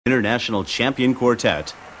International Champion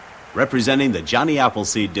Quartet, representing the Johnny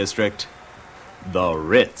Appleseed District, the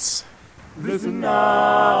Ritz. Listen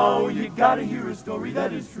now, you gotta hear a story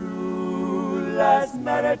that is true. Last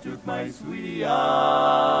night I took my sweetie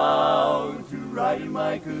out to ride in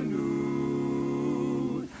my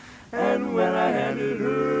canoe. And when I handed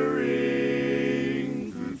her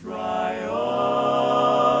ring to try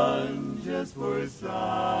on just for a size,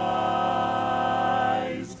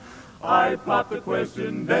 I popped the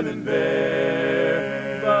question then and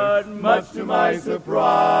there, but much to my surprise,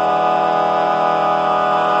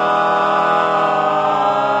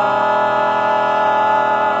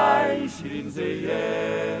 she didn't say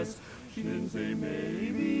yes, she didn't say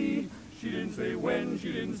maybe, she didn't say when,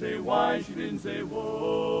 she didn't say why, she didn't say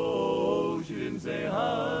whoa, she didn't say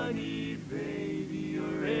honey, baby,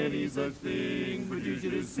 or any such thing, but you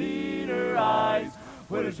should have seen her eyes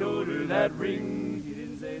when I showed her that ring. She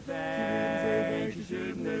didn't say thanks, she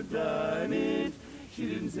shouldn't have done it. She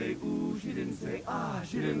didn't say ooh, she didn't say ah,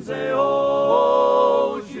 she didn't say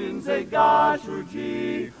oh, she didn't say gosh or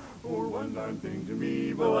gee, or one darn thing to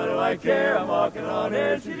me, but what do I care, I'm walking on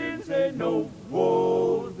air. She didn't say no,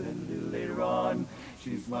 whoa, then a little later on,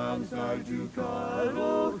 she smiled and started to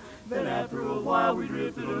cuddle. Then after a while we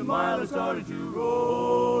drifted a mile and started to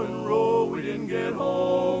row and row. We didn't get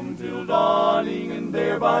home till dawning, and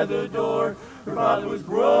there by the door her father was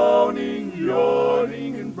groaning,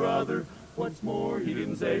 yawning, and brother, what's more, he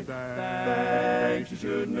didn't say thanks, you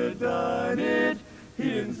shouldn't have done it. He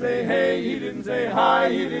didn't say hey, he didn't say hi,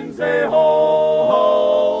 he didn't say ho,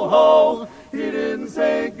 ho, ho. He didn't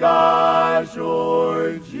say gosh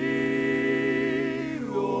or gee,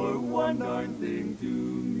 or one darn thing to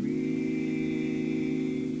me.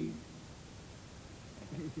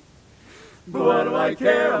 But what do I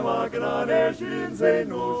care, I'm walking on air. She didn't say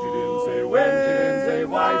no, she didn't say when, she didn't say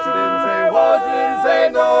why, she didn't say what, she didn't say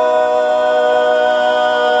no.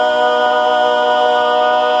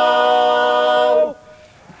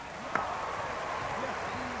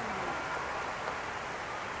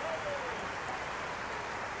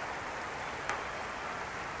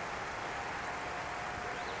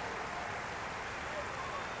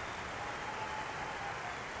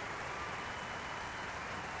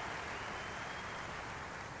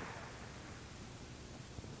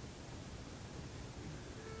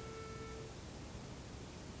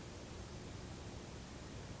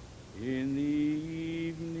 In the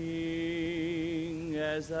evening,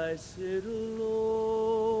 as I sit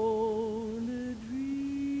alone, a-dreaming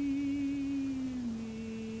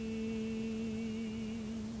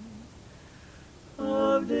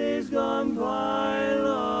of days gone by, love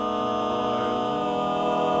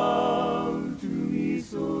to me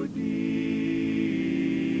so dear.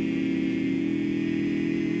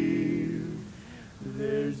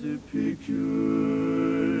 There's a picture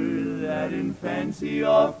that in fancy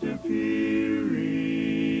oft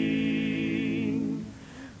appearing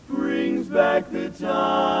brings back the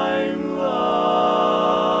time, love,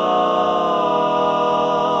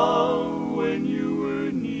 when you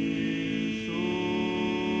were near.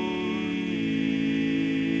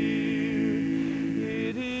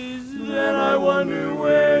 It is then I wonder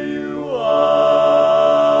where you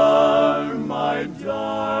are, my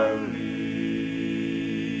darling.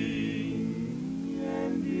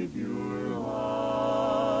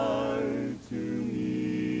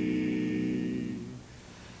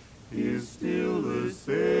 Still the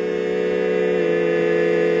same,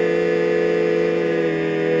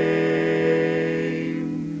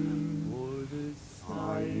 for the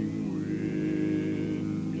sighing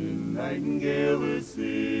wind and nightingale is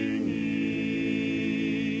singing,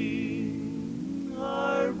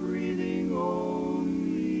 are breathing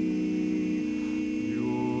only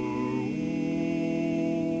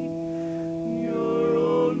your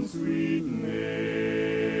own sweet name.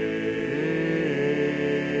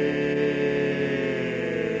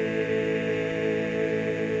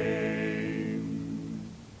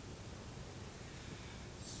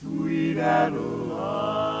 Sweet Adeline,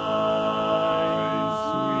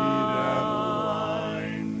 sweet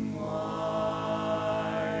Adeline,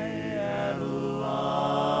 my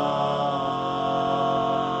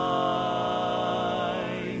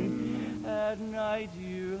Adeline. At night,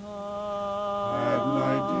 dear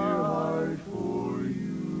heart, for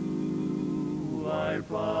you I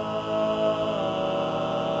pine.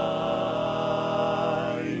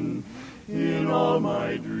 In all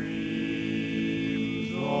my dreams,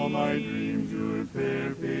 your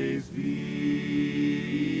fair face beams.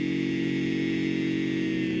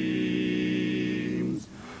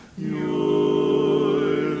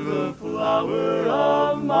 You're the flower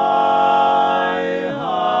of my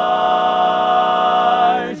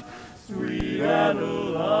heart.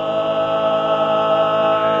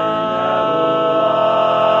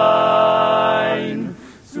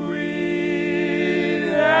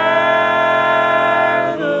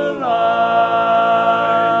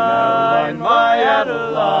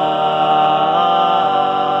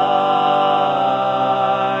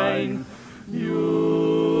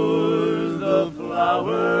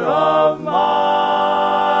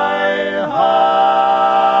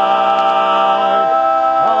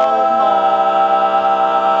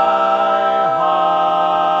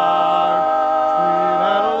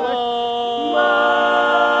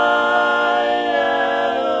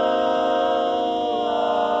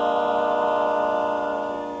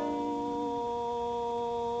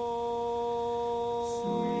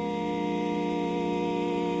 sweet.